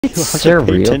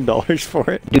Surreal. $10 for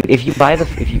it. Dude,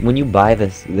 when you buy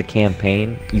the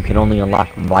campaign, you can only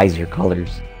unlock visor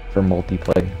colors for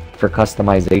multiplayer, for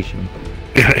customization.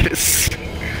 Yes.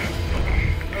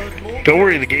 Don't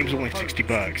worry, the game's only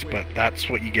 $60, but that's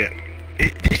what you get.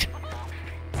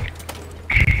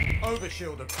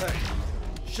 Overshield of pain.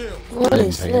 Shield. What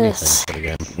is this?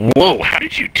 Whoa, how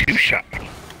did you two-shot me?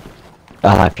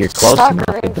 If you're close Stock enough,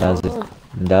 it does it. rifle.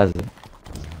 It does it.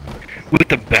 With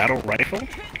the battle rifle?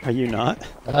 Are you not?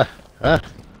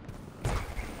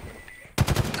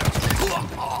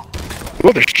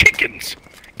 Whoa, there's chickens!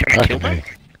 Can I kill them?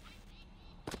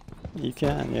 You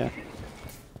can, yeah.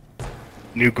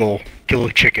 New goal. Kill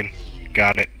a chicken.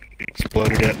 Got it.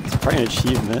 Exploded it. It's probably an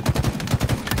achievement.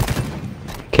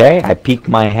 Okay, I peek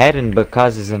my head and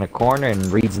because is in a corner and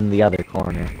Reed's in the other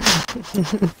corner.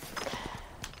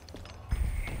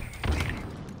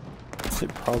 It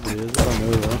probably is. I don't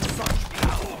know though.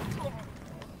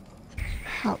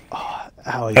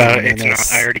 Ow, it's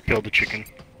not. I already killed the chicken.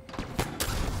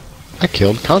 I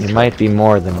killed Contra. There might be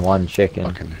more than one chicken.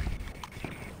 Fucking...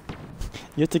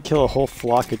 You have to kill a whole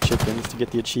flock of chickens to get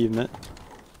the achievement.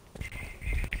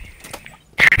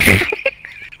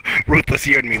 Ruthless,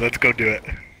 you and me. Let's go do it.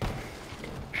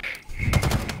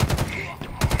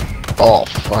 Oh,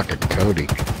 fucking Cody.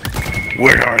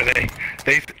 Where are they?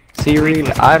 See, Reed,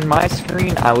 on my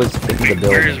screen, I was in the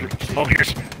building.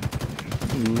 Here's...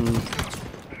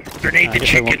 Grenade I the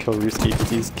guess I won't chicken. kill Rooski because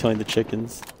he's killing the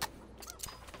chickens.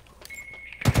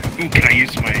 Ooh, can I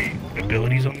use my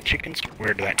abilities on the chickens?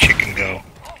 Where did that chicken go?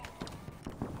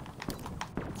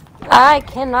 I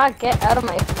cannot get out of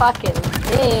my fucking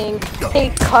thing. Hey,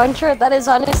 Contra, that is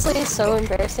honestly so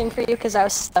embarrassing for you because I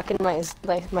was stuck in my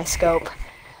scope.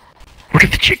 Where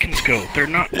did the chickens go? They're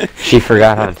not... She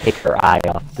forgot how to take her eye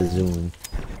off the zoom.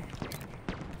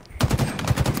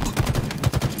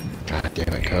 God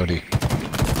damn it, Cody.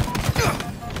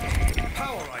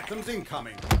 Power items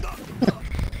incoming.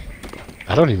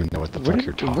 I don't even know what the fuck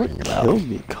you're talking What about. killed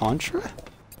me? Contra?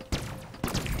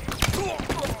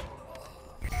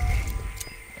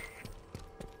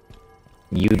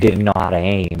 You didn't know how to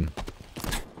aim.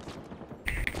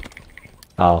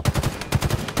 Oh.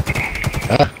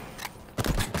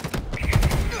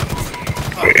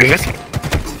 Wait, is this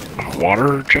a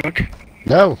water jug?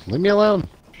 No, leave me alone.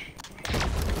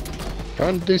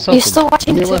 Trying to do something. You're still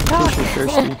watching Leave me alone.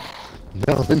 TikTok?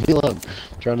 No, leave me alone.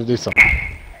 Trying to do something.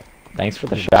 Thanks for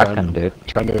the shotgun, dude.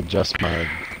 Trying to adjust my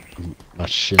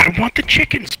shit. I want the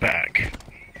chickens back.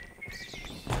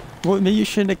 Well, maybe you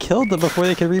shouldn't have killed them before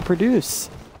they could reproduce.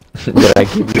 Did I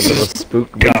give you a little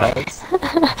spook because?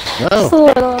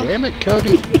 No, damn it,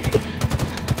 Cody.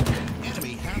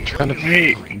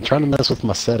 I'm trying to mess with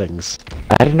my settings.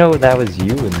 I didn't know that was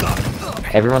you and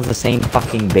everyone's the same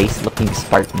fucking base-looking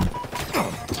Spartan.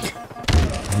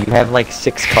 You have like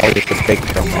 6 colors to pick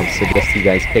from. I suggest you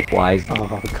guys pick wisely.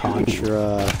 Oh,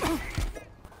 Contra.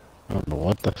 I don't know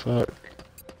what the fuck.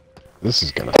 This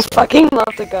is gonna I suck. fucking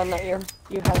love the gun that you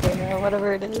have right now,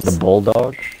 whatever it is. The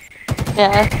bulldog?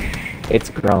 Yeah.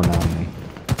 It's grown on me.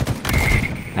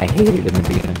 I hated it in the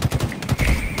beginning.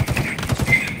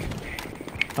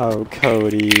 Oh,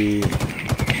 Cody.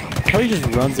 Cody just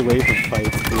runs away from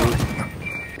fights, dude.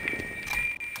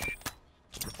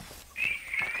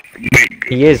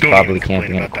 He is Don't probably even complain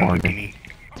camping in a about that, corner. Houdini.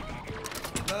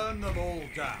 Burn them all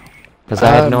down. Because I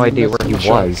had no idea where he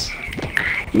was.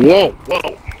 Whoa,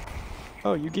 whoa.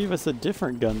 Oh, you gave us a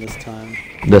different gun this time.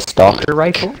 The stalker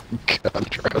rifle?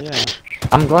 Contra. Yeah.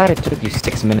 I'm glad it took you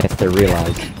 6 minutes to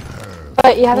realize.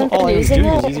 But you haven't All been I was using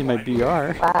doing it? was using my BR.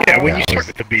 Wow. Yeah, when Yeah, you it was- start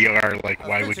with the BR, like,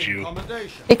 why would you?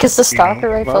 Accommodation. Because the stalker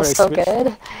Why rifle's would I so switch?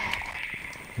 good.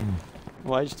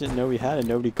 Well, I just didn't know we had it.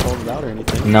 Nobody called it out or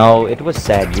anything. No, it was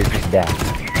sad. You're just dead.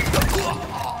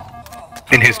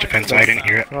 In his defense, I didn't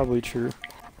hear it. Probably true.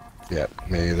 Yeah,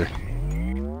 me either.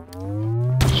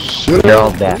 You're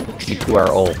all dead. You two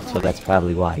are old, so that's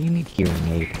probably why you need hearing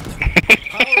aid.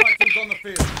 Power items on the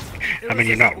field. I mean,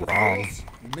 you're not wrong.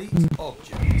 Meet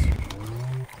object.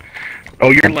 Oh,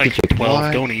 you're like Teacher, 12,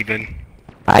 why? don't even.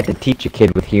 I had to teach a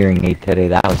kid with hearing aid today.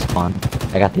 That was fun.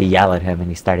 I got to yell at him and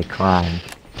he started crying.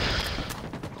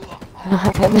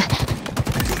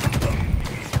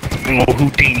 Oh,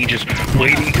 Houdini just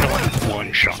waiting till like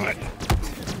one shot.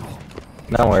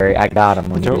 Don't worry, I got him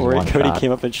when he Don't was worry, one Cody shot.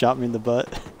 came up and shot me in the butt.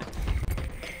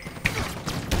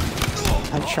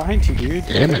 I'm trying to, dude.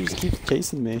 Damn He it. just keeps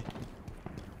chasing me.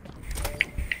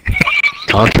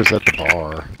 Contra's at the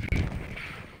bar.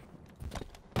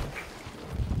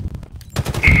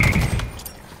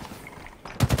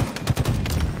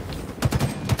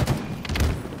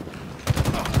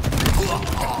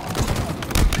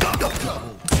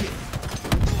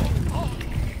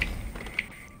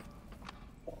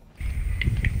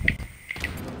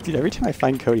 Dude, every time I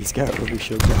find Cody's got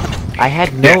overshield down. I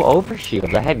had no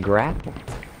overshield. I had grapple.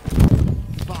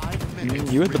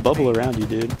 You had the bubble around you,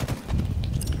 dude.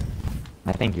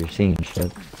 I think you're seeing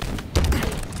shit.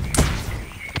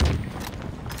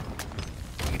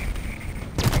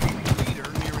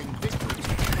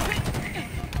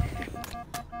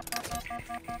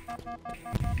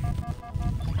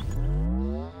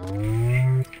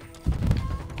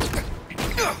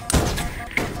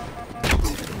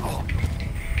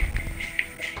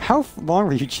 How long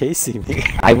were you chasing me?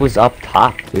 I was up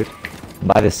top, dude.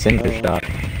 By the cinder shot.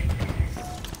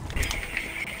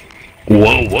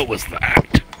 Whoa, what was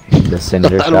that? The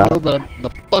cinder I don't know, shot. but the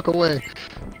fuck away.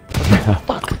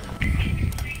 Fuck.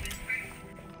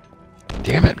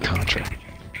 Damn it, Contra.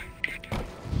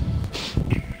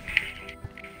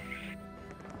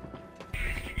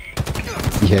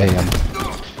 Yay,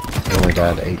 I only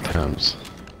died 8 times.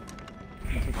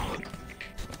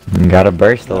 Gotta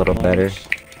burst a little better.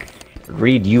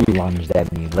 Reed, you lunged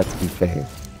at me, let's be fair.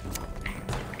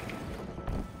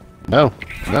 No,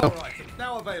 no. Power items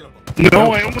now available.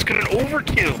 No, I almost got an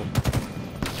overkill.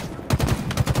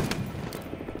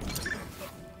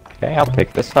 Okay, I'll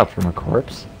pick this up from a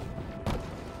corpse.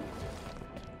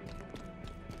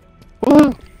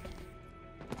 Woohoo!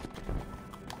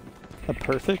 A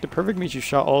perfect? A perfect means you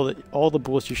shot all the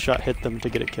bullets you shot hit them to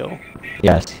get a kill.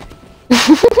 Yes.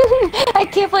 I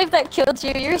can't believe that killed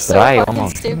you. You're so I fucking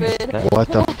almost stupid. missed that. What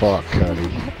the fuck,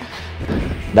 Cody?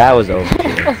 That was over.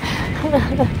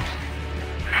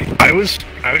 I was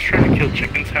trying to kill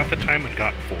chickens half the time and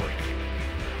got 4th.